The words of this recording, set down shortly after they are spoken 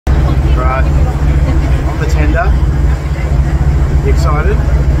Right, on the tender. You excited?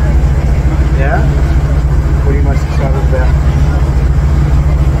 Yeah? What are you most excited about?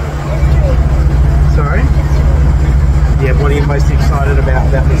 Sorry? Yeah, what are you most excited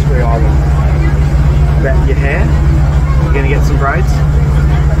about Mystery Island? About your hair? You're going to get some braids?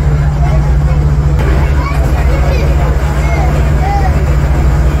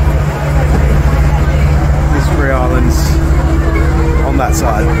 Mystery Island's on that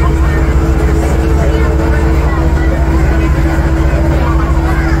side.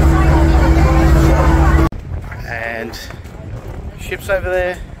 And ship's over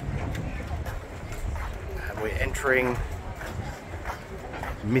there. And we're entering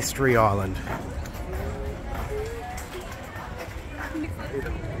Mystery Island.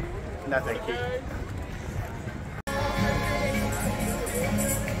 No, thank you.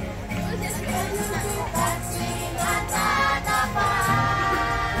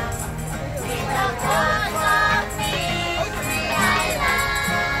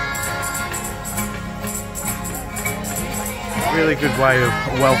 Really good way of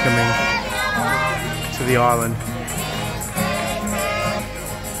welcoming to the island.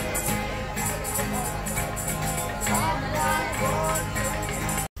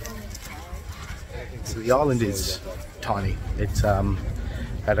 So the island is tiny. It's about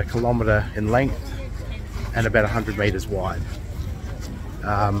 1 kilometre in length and about 100 metres wide.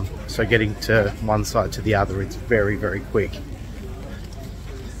 So getting to one side to the other, it's very, very quick.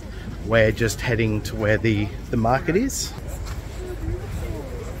 We're just heading to where the market is.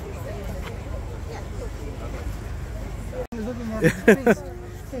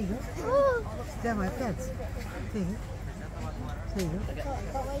 They're my pets. See? See? You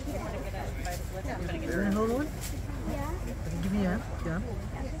wanna hold one? Yeah. Give me a hand. Yeah.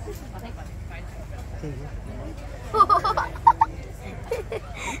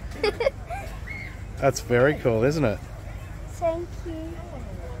 That's very cool, isn't it? Thank you. Do you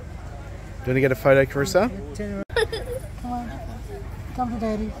want to get a photo, Carissa? Come on. Come to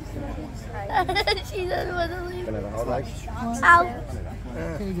daddy. She doesn't want to leave. Can I have a hold, Alex? Ow.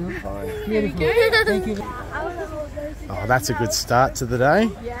 There you go. Beautiful. Thank you. Oh, that's a good start to the day.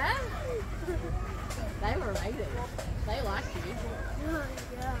 Yeah? They were amazing. They liked you. Oh,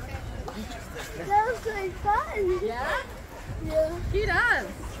 yeah. That was so fun. Yeah? Yeah. He does.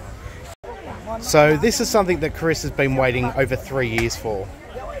 So this is something that Carissa's been waiting over 3 years for.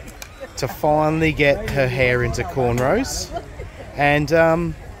 To finally get her hair into cornrows. And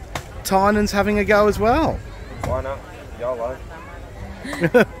Tynan's having a go as well. Why not? YOLO.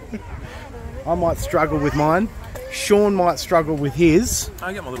 I might struggle with mine. Sean might struggle with his.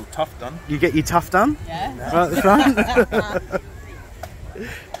 I get my little tuft done. You get your tuft done? Yeah. Right at the front?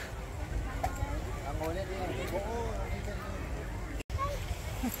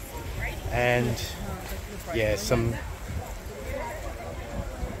 And yeah, some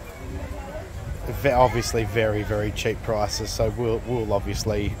obviously very, very cheap prices. So we'll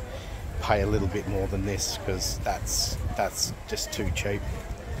obviously pay a little bit more than this because that's just too cheap.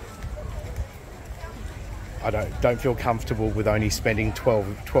 I don't feel comfortable with only spending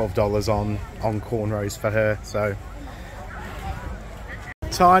 $12 on cornrows for her. So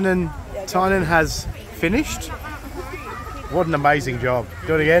Tynan has finished. What an amazing job.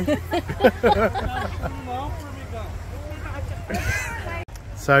 Do it again.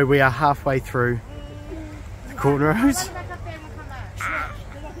 So we are halfway through the cornrows.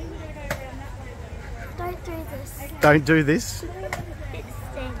 Don't do this. Don't do this. It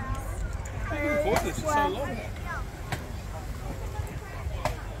stings.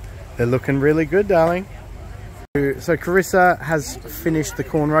 They're looking really good, darling. So Carissa has finished the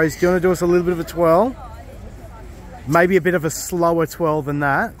cornrows. Do you want to do us a little bit of a twirl? Maybe a bit of a slower twirl than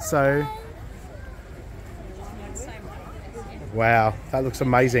that. So, wow, that looks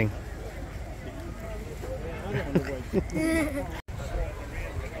amazing.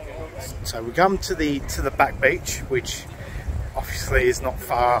 So we come to the back beach, which obviously is not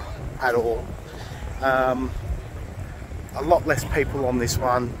far at all. A lot less people on this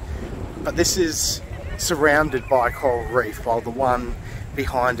one, but this is surrounded by coral reef, while the one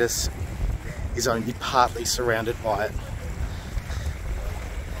behind us is only partly surrounded by it.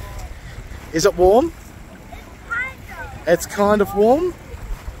 Is it warm? It's kind of warm.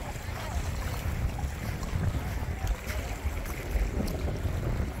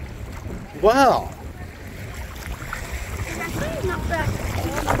 Wow. Not that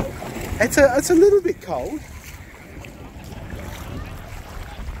cold. It's a little bit cold.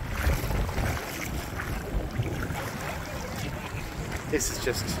 This is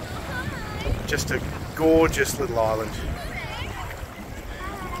just a gorgeous little island.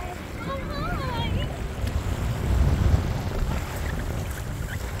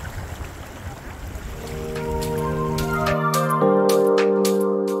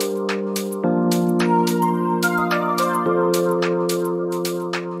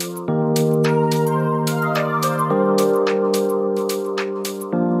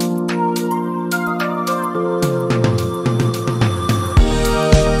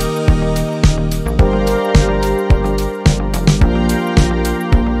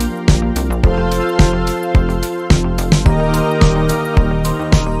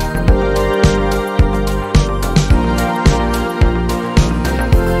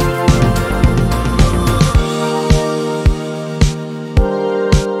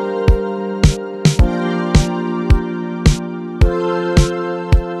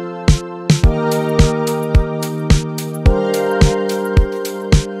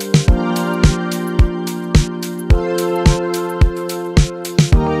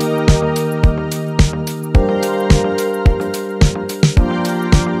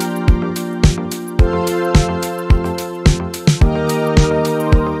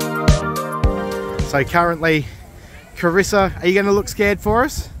 So currently, Carissa, are you going to look scared for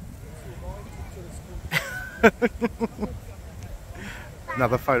us?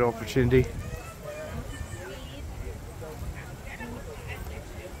 Another photo opportunity.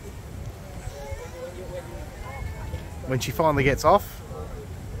 When she finally gets off,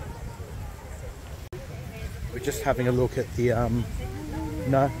 we're just having a look at the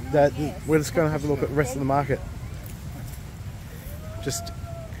we're just going to have a look at the rest of the market. Just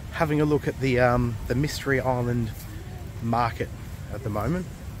having a look at the Mystery Island market at the moment.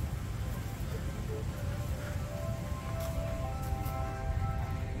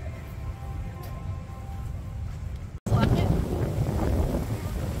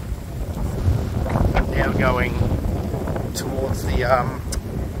 Now going towards the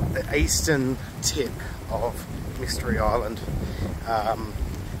eastern tip of Mystery Island.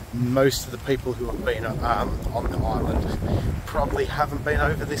 Most of the people who have been on the island probably haven't been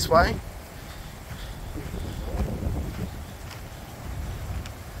over this way.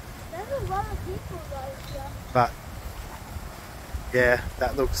 There's a lot of people though here. But yeah,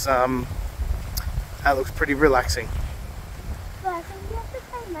 that looks pretty relaxing. But I think you have to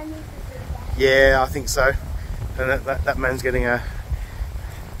pay money to do that. Yeah, I think so. And that man's getting a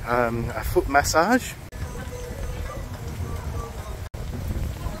foot massage.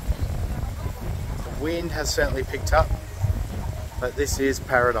 The wind has certainly picked up, but this is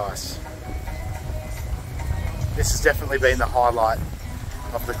paradise. This has definitely been the highlight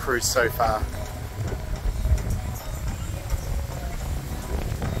of the cruise so far.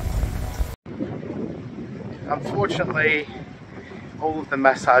 Unfortunately, all of the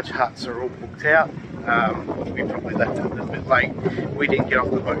massage huts are all booked out. We probably left it a little bit late. We didn't get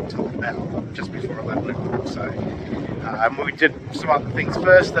off the boat until about just before 11 o'clock. So we did some other things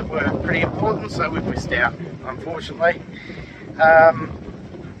first that were pretty important, so we missed out, unfortunately.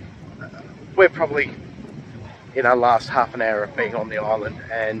 We're probably in our last half an hour of being on the island,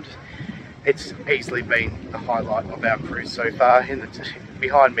 and it's easily been the highlight of our cruise so far.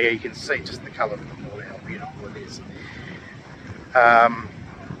 Behind me you can see just the colour of the water, how beautiful it is.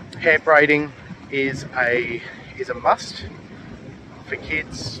 Hair braiding is a must for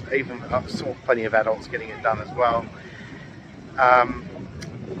kids. Even I saw plenty of adults getting it done as well.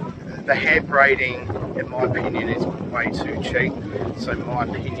 The hair braiding, in my opinion, is way too cheap. So my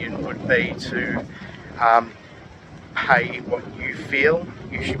opinion would be to pay what you feel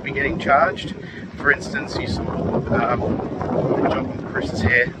you should be getting charged. For instance, you saw the job on Chris's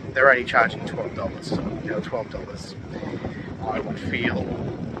hair, they're only charging $12. You know, $12. I would feel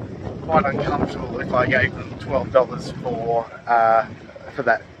quite uncomfortable if I gave them $12 for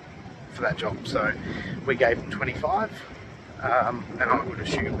that job. So we gave them $25, and I would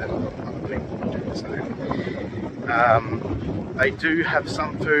assume that other people would do the same. They do have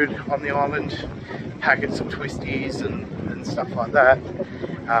some food on the island, packets of twisties and stuff like that.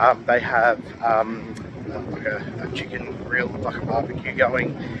 They have like a chicken grill, like a barbecue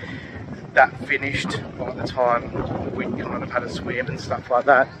going. That finished by the time we kind of had a swim and stuff like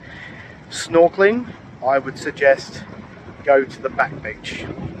that. Snorkeling, I would suggest go to the back beach.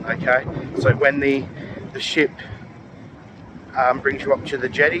 Okay, so when the ship brings you up to the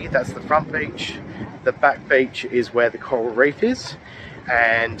jetty, that's the front beach. The back beach is where the coral reef is,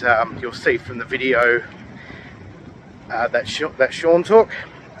 and you'll see from the video that Sean took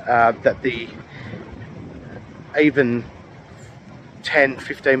that even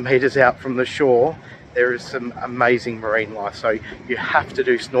 10-15 meters out from the shore there is some amazing marine life, so you have to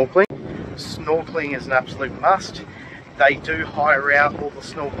do snorkeling. Snorkeling is an absolute must. They do hire out all the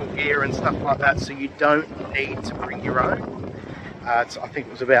snorkel gear and stuff like that, so you don't need to bring your own. I think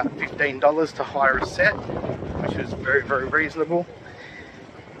it was about $15 to hire a set, which is very, very reasonable.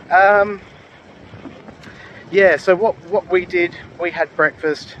 Yeah, so what we did, we had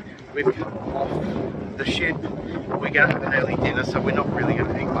breakfast, we've come off the ship, we're going to have an early dinner, so we're not really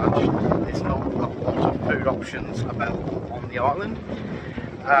going to eat lunch. There's not a lot of food options available on the island,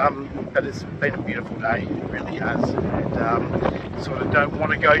 but it's been a beautiful day, it really has. And sort of don't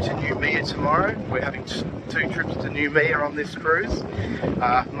want to go to Noumea tomorrow. We're having 2 trips to Noumea on this cruise.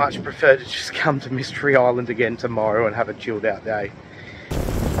 Much prefer to just come to Mystery Island again tomorrow and have a chilled out day.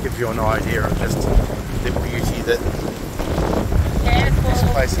 Give you an idea of just the beauty that this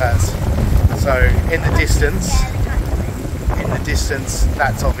place has. So in the distance,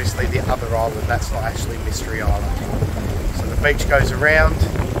 that's obviously the other island. That's not actually Mystery Island. So the beach goes around,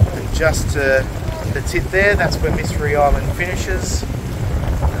 and just to the tip there, that's where Mystery Island finishes.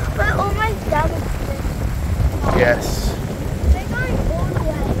 We're almost done with this. Yes. We're going all the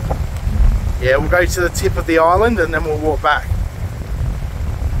way. Yeah, we'll go to the tip of the island and then we'll walk back.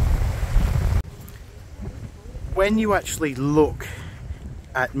 when you actually look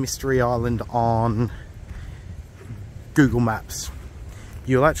at Mystery Island on Google Maps,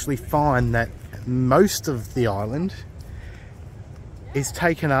 you'll actually find that most of the island is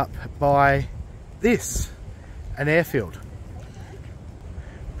taken up by this, an airfield,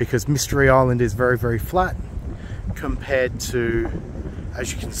 because Mystery Island is very, very flat compared to,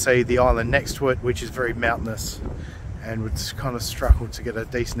 as you can see, the island next to it, which is very mountainous, and would kind of struggle to get a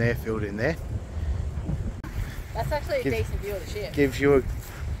decent airfield in there. That's actually a decent view of the ship. Gives you a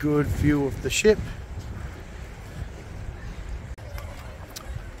good view of the ship.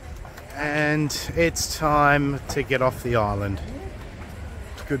 And it's time to get off the island.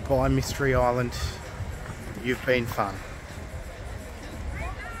 Goodbye, Mystery Island. You've been fun.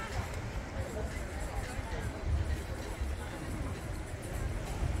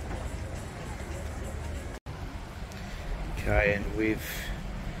 Okay, and we've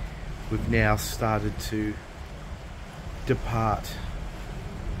now started to depart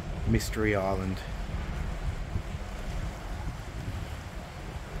Mystery Island.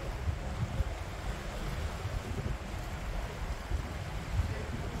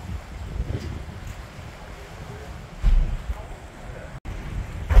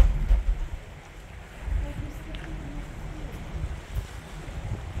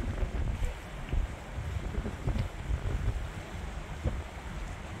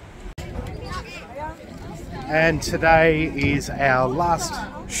 And today is our last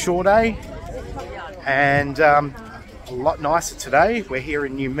shore day, and a lot nicer today. We're here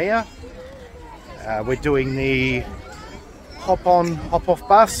in Noumea. We're doing the hop on, hop off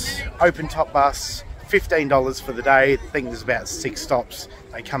bus, open top bus, $15 for the day. I think there's about 6 stops.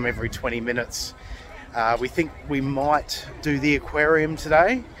 They come every 20 minutes. We think we might do the aquarium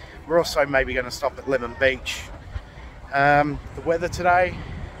today. We're also maybe going to stop at Lemon Beach. The weather today,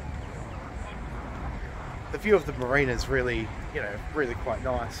 the view of the marina is really, really quite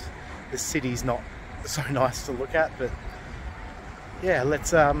nice. The city's not so nice to look at, but yeah,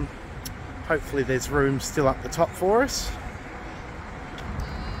 let's hopefully there's room still up the top for us.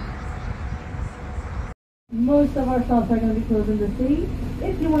 Most of our shops are going to be closed in the city.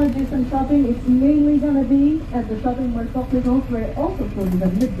 If you want to do some shopping, it's mainly going to be at the shopping mall Carnival, where it also closes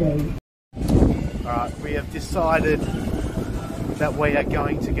at midday. Alright, we have decided that we are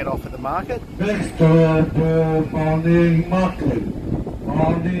going to get off at the market. Next to the morning market.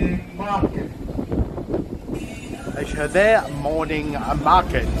 Morning market. As you heard there, morning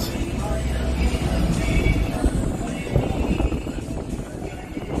market.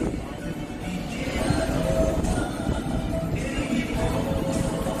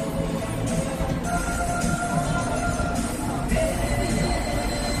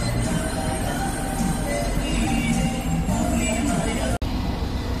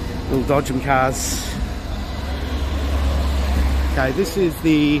 Little dodgem cars. Okay, this is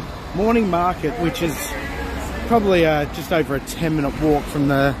the morning market, which is probably just over a 10-minute walk from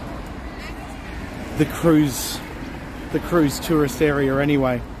the cruise tourist area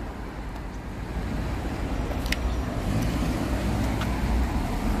anyway.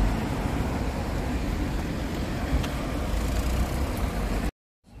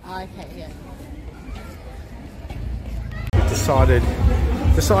 Okay, yeah.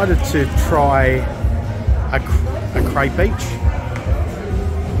 Decided to try a crepe beach,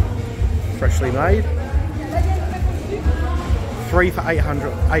 freshly made. 3 for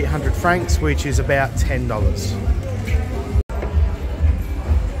 800 francs, which is about $10.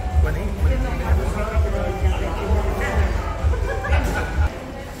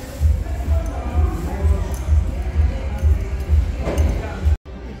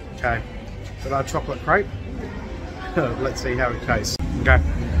 Okay, so our chocolate crepe. Let's see how it tastes. Okay,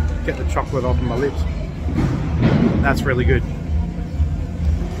 get the chocolate off of my lips. That's really good.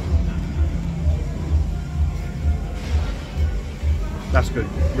 That's good,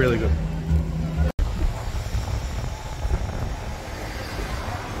 really good.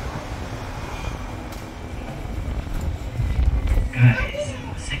 Guys,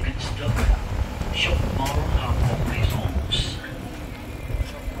 second stop, shop mall of resorts.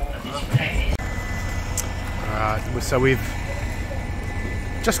 This place. Alright, so we've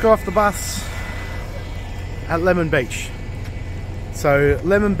just got off the bus at Lemon Beach. So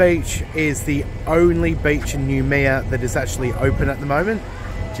Lemon Beach is the only beach in Noumea that is actually open at the moment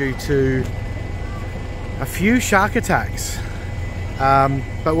due to a few shark attacks.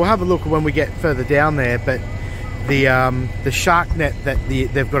 But we'll have a look when we get further down there. But the shark net that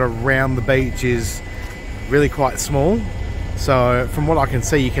they've got around the beach is really quite small. So from what I can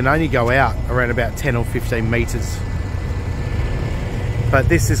see, you can only go out around about 10 or 15 meters. But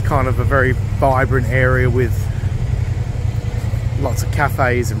this is kind of a very vibrant area with lots of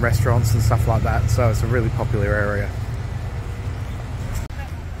cafes and restaurants and stuff like that, so it's a really popular area.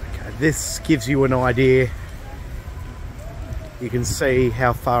 Okay, this gives you an idea. You can see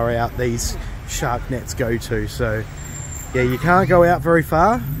how far out these shark nets go to. So yeah, you can't go out very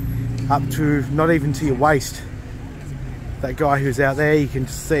far, up to not even to your waist. That guy who's out there, you can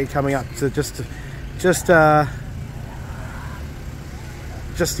see it coming up to just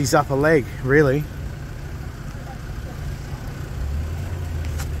his upper leg, really.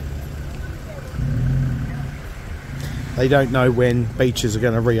 They don't know when beaches are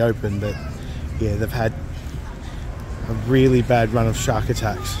going to reopen, but yeah, they've had a really bad run of shark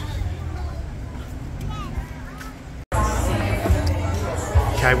attacks.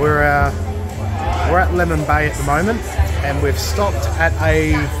 Okay, we're at Lemon Bay at the moment, and we've stopped at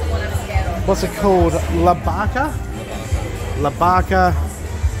a, what's it called, La Barca? La Barca.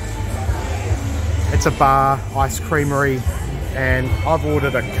 It's a bar, ice creamery, and I've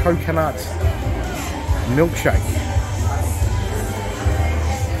ordered a coconut milkshake.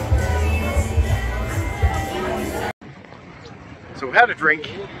 So we've had a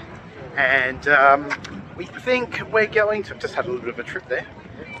drink, and we think we're going to, just had a little bit of a trip there.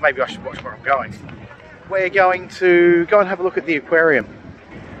 Maybe I should watch where I'm going. We're going to go and have a look at the aquarium,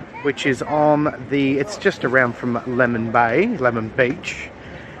 which is on the, it's just around from Lemon Beach.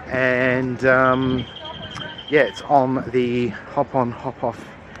 And yeah, it's on the hop on, hop off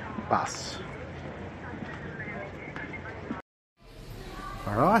bus.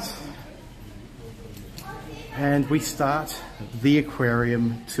 All right. And we start the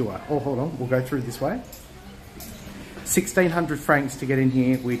aquarium tour. Oh, hold on, we'll go through this way. 1,600 francs to get in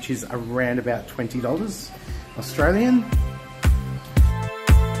here, which is around about $20 Australian.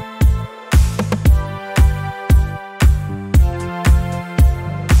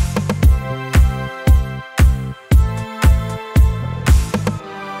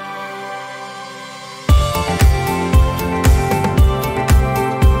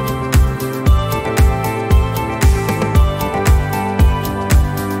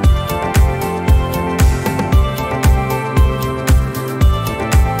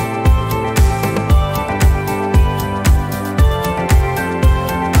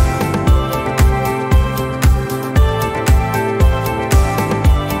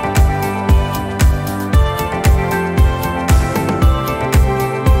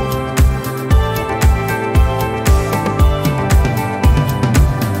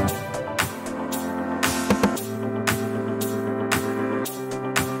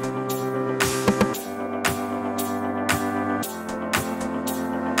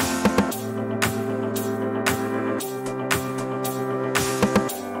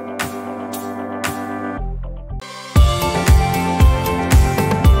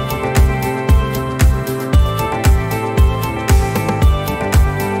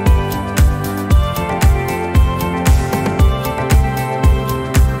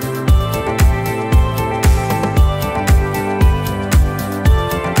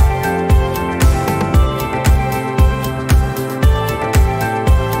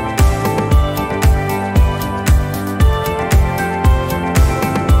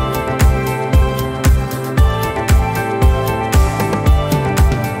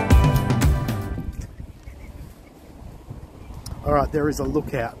 Alright, there is a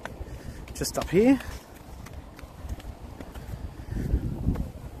lookout just up here.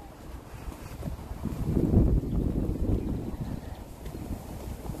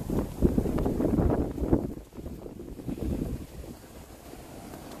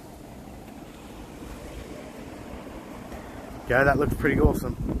 Yeah, that looks pretty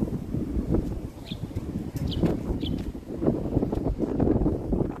awesome.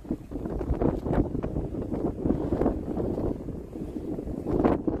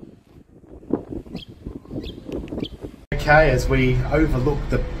 Okay, as we overlook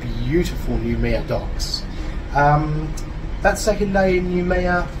the beautiful Noumea docks. That second day in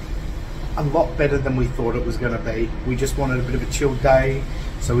Noumea, a lot better than we thought it was going to be. We just wanted a bit of a chilled day,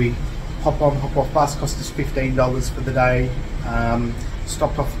 so we hop on, hop off bus, cost us $15 for the day.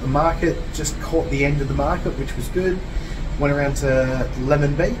 Stopped off at the market, just caught the end of the market, which was good. Went around to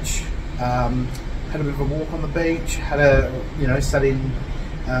Lemon Beach, had a bit of a walk on the beach, had a, sat in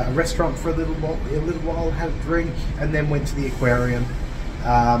a restaurant for a little while, had a drink, and then went to the aquarium.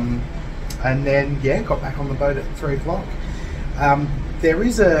 And then, yeah, got back on the boat at 3 o'clock. There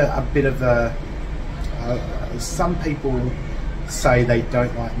is a bit of a, some people say they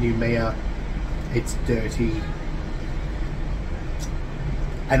don't like Noumea, it's dirty.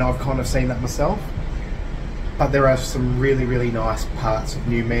 And I've kind of seen that myself. But there are some really, really nice parts of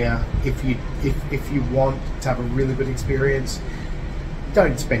Noumea. If you want to have a really good experience,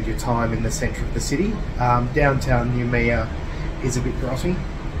 don't spend your time in the centre of the city. Downtown Noumea is a bit grotty,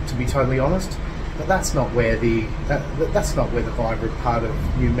 to be totally honest, but that's not where the vibrant part of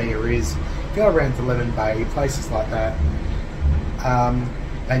Noumea is. Go around to Lemon Bay, places like that,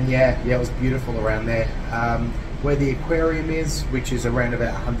 and yeah, it was beautiful around there. Where the aquarium is, which is around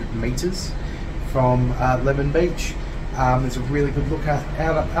about 100 metres from Lemon Beach, there's a really good look out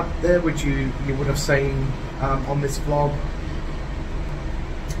up there, which you would have seen on this vlog.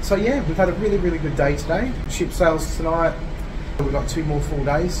 So yeah, we've had a really good day today. Ship sails tonight. We've got 2 more full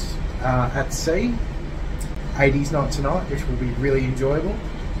days at sea. 80s night tonight, which will be really enjoyable.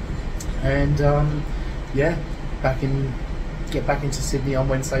 And yeah, get back into Sydney on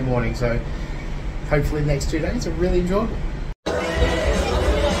Wednesday morning. So hopefully the next 2 days are really enjoyable.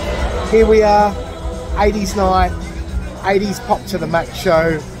 Here we are, 80s night, 80s Pop to the Max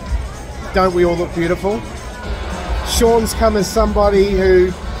show. Don't we all look beautiful? Sean's come as somebody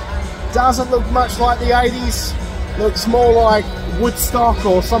who doesn't look much like the 80s, looks more like Woodstock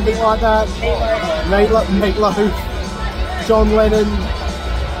or something like that. Meatloaf. John Lennon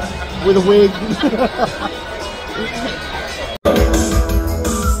with a wig.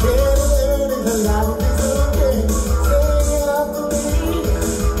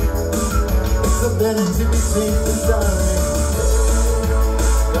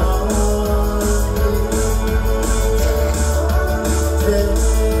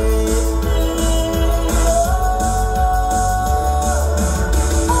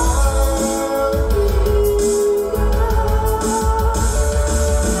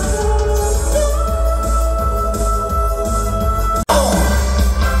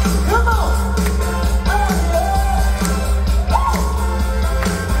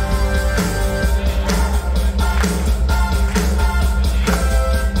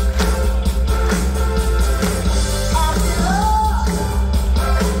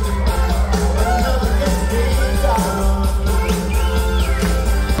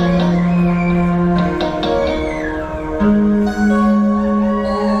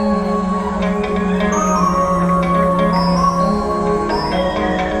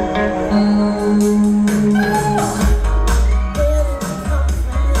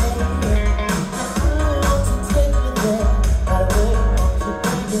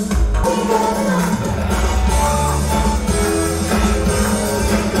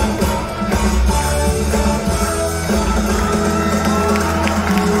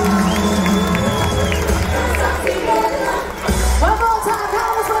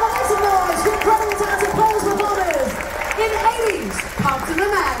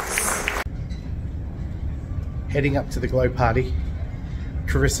 Heading up to the glow party.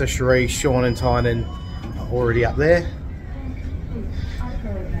 Carissa, Cherie, Sean and Tynan are already up there.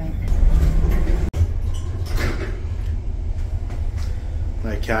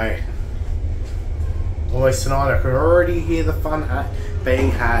 Okay. Boys, tonight I can already hear the fun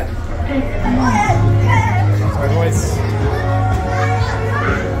being had. Sorry, boys.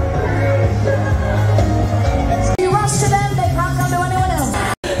 You rush to them, they can't come to anyone else.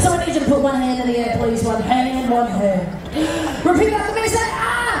 So I need you to put one hand in the air, please. One hand, one hand. Repeat after me, say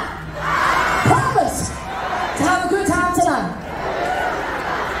ah! Promise to have a good time tonight.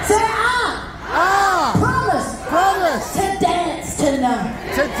 Say ah! Promise! Promise! To dance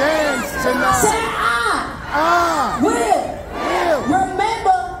tonight. To dance tonight! Say ah! Will!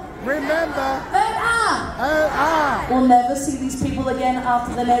 Remember that we'll never see these people again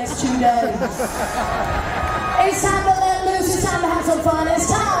after the next 2 days. It's time to let loose, it's time to have some fun, it's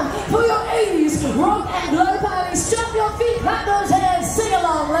time for your 80s rock and glow party. Stomp your feet, clap those hands, sing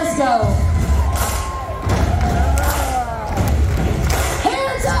along, let's go.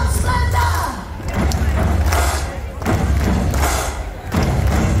 Hands up, Splendor!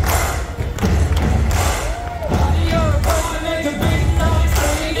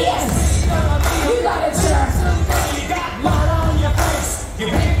 Yes! You got it, sir!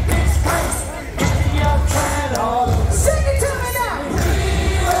 Sing it to me now!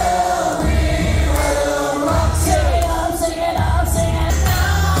 We will rock. Sing it up, sing it up, sing it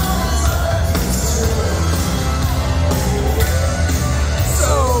now.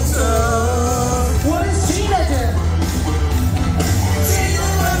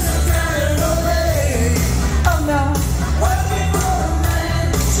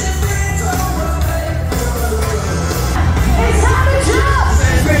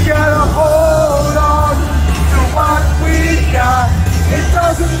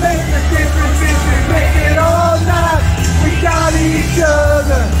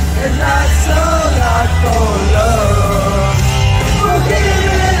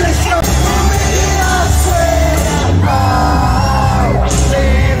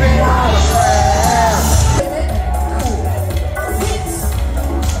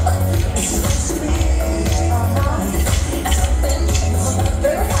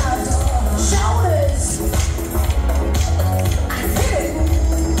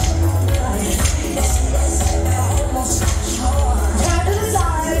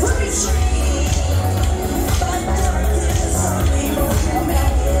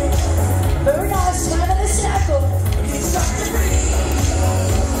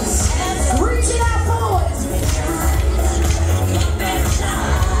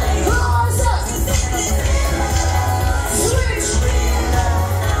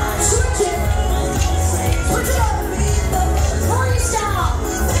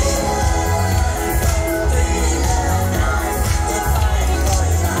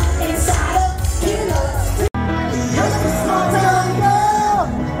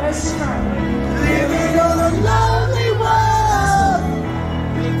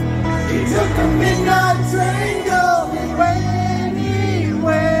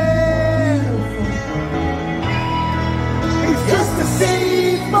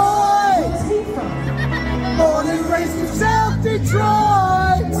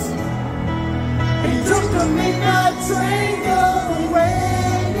 train going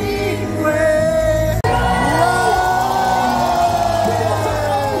anywhere.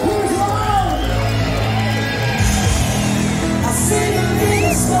 I sing a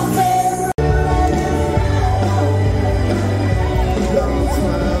little somewhere. Those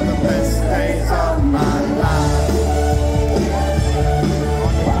were the best days of my life.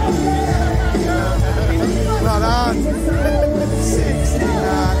 Right on.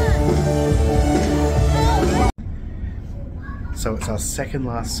 69. So it's our second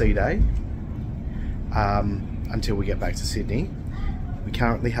last sea day until we get back to Sydney. We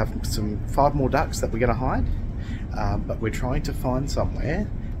currently have 5 more ducks that we're going to hide, but we're trying to find somewhere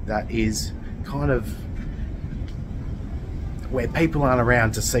that is kind of where people aren't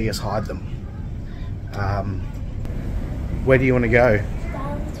around to see us hide them. Where do you want to go?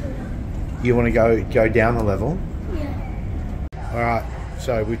 You want to go down a level? Yeah. Alright,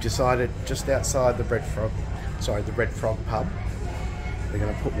 so we've decided just outside the Red Frog pub, we're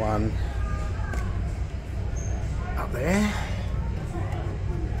going to put one up there.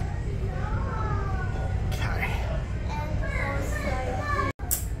 Okay.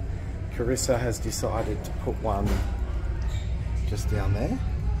 Carissa has decided to put one just down there.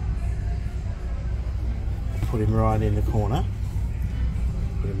 Put him right in the corner.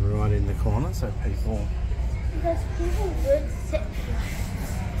 Put him right in the corner so people... Because people would sit.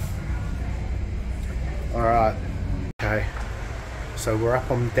 Alright, okay, so we're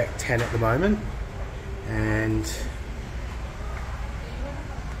up on deck 10 at the moment, and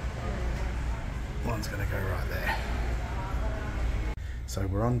one's going to go right there. So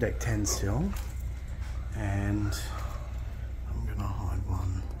we're on deck 10 still, and I'm going to hide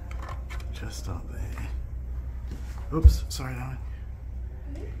one just up there. Oops, sorry darling.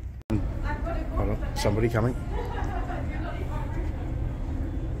 Hold on, somebody coming.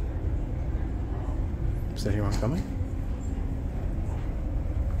 Is there anyone coming?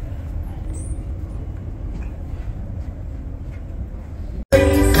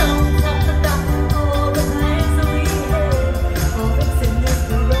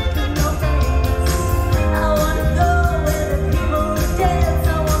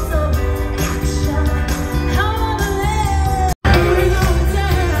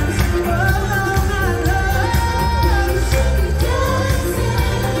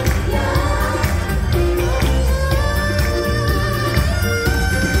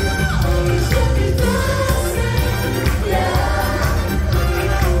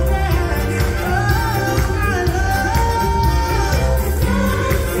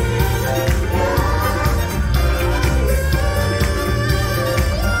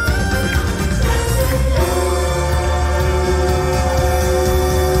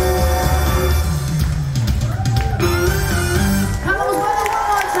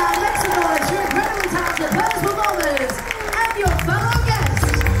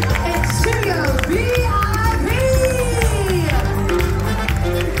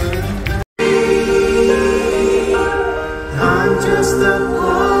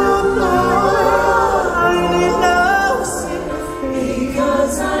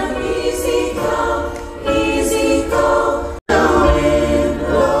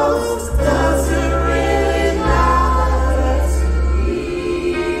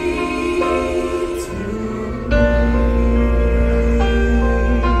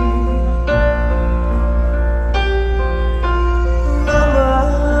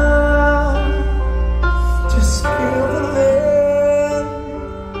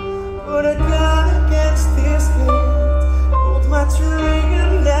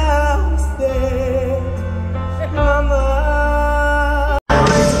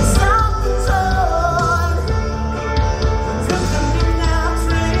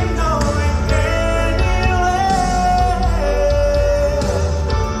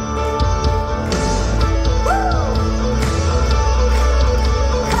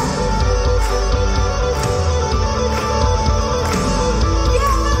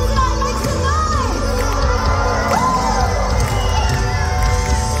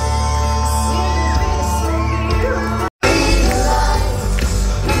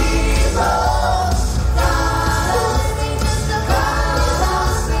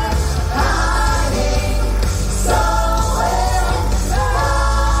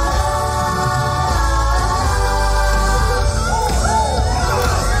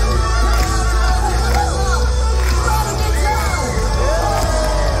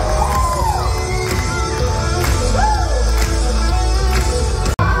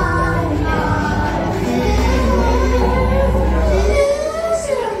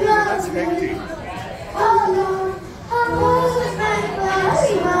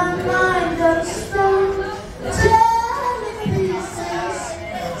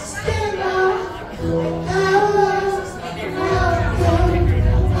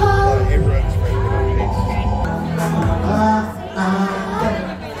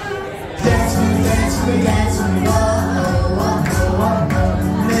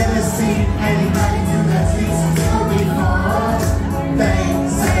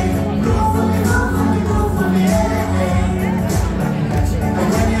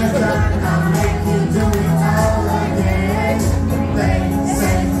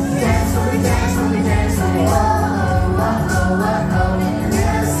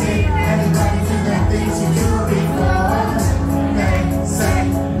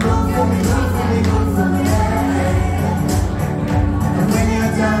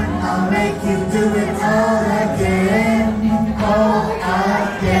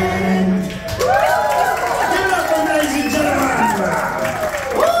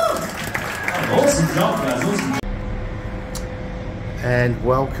 job, guys. Awesome. And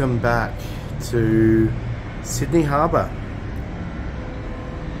welcome back to Sydney Harbour.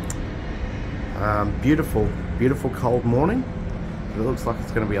 Beautiful, beautiful cold morning. It looks like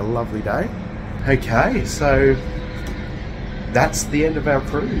it's going to be a lovely day. Okay, so that's the end of our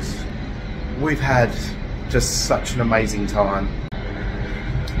cruise. We've had just such an amazing time.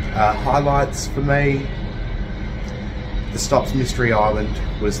 Highlights for me, the stops Mystery Island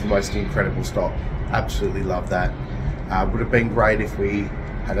was the most incredible stop. Absolutely love that. Would have been great if we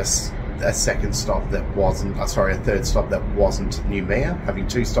had a second stop that wasn't, sorry, a third stop that wasn't Noumea. Having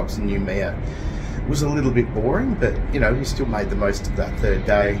 2 stops in Noumea was a little bit boring, but you know, we still made the most of that third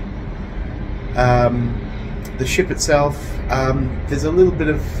day. The ship itself, there's a little bit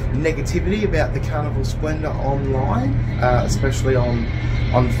of negativity about the Carnival Splendor online, especially on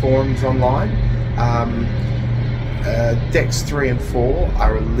forums online. Decks 3 and 4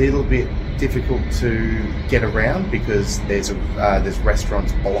 are a little bit difficult to get around because there's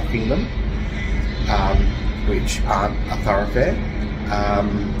restaurants blocking them, which aren't a thoroughfare.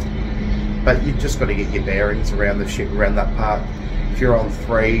 But you've just got to get your bearings around the ship, around that part. If you're on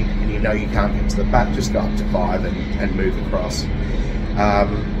 3 and you know you can't get to the back, just go up to 5 and move across.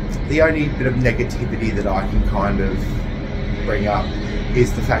 The only bit of negativity that I can kind of bring up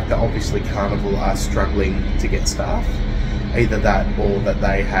is the fact that obviously Carnival are struggling to get staff. Either that or that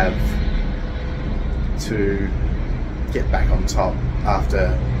they have to get back on top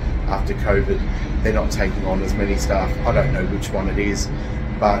after COVID. They're not taking on as many staff. I don't know which one it is,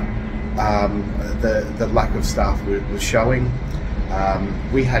 but the lack of staff was showing.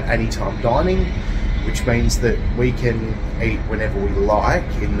 We had anytime dining, which means that we can eat whenever we like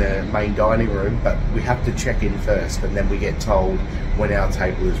in the main dining room, but we have to check in first and then we get told when our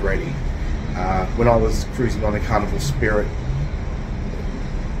table is ready. When I was cruising on the Carnival Spirit,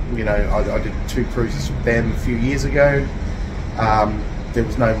 you know, I did 2 cruises with them a few years ago. There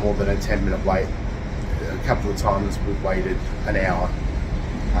was no more than a 10-minute wait. A couple of times we've waited an hour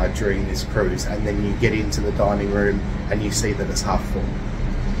during this cruise, and then you get into the dining room and you see that it's half full.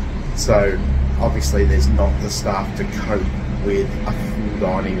 So obviously there's not the staff to cope with a full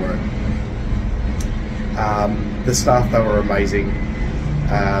dining room. The staff, they were amazing.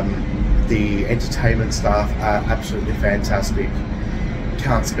 The entertainment staff are absolutely fantastic.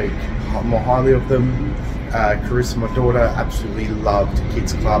 Can't speak more highly of them. Carissa, my daughter, absolutely loved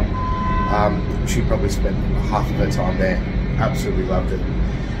Kids Club. She probably spent half of her time there. Absolutely loved it.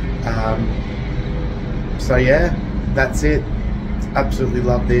 So yeah, that's it. Absolutely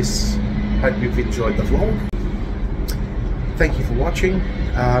love this. Hope you've enjoyed the vlog. Thank you for watching.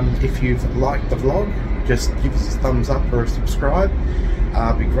 If you've liked the vlog, just give us a thumbs up or a subscribe.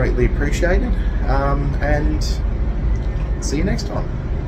 Be greatly appreciated. And see you next time.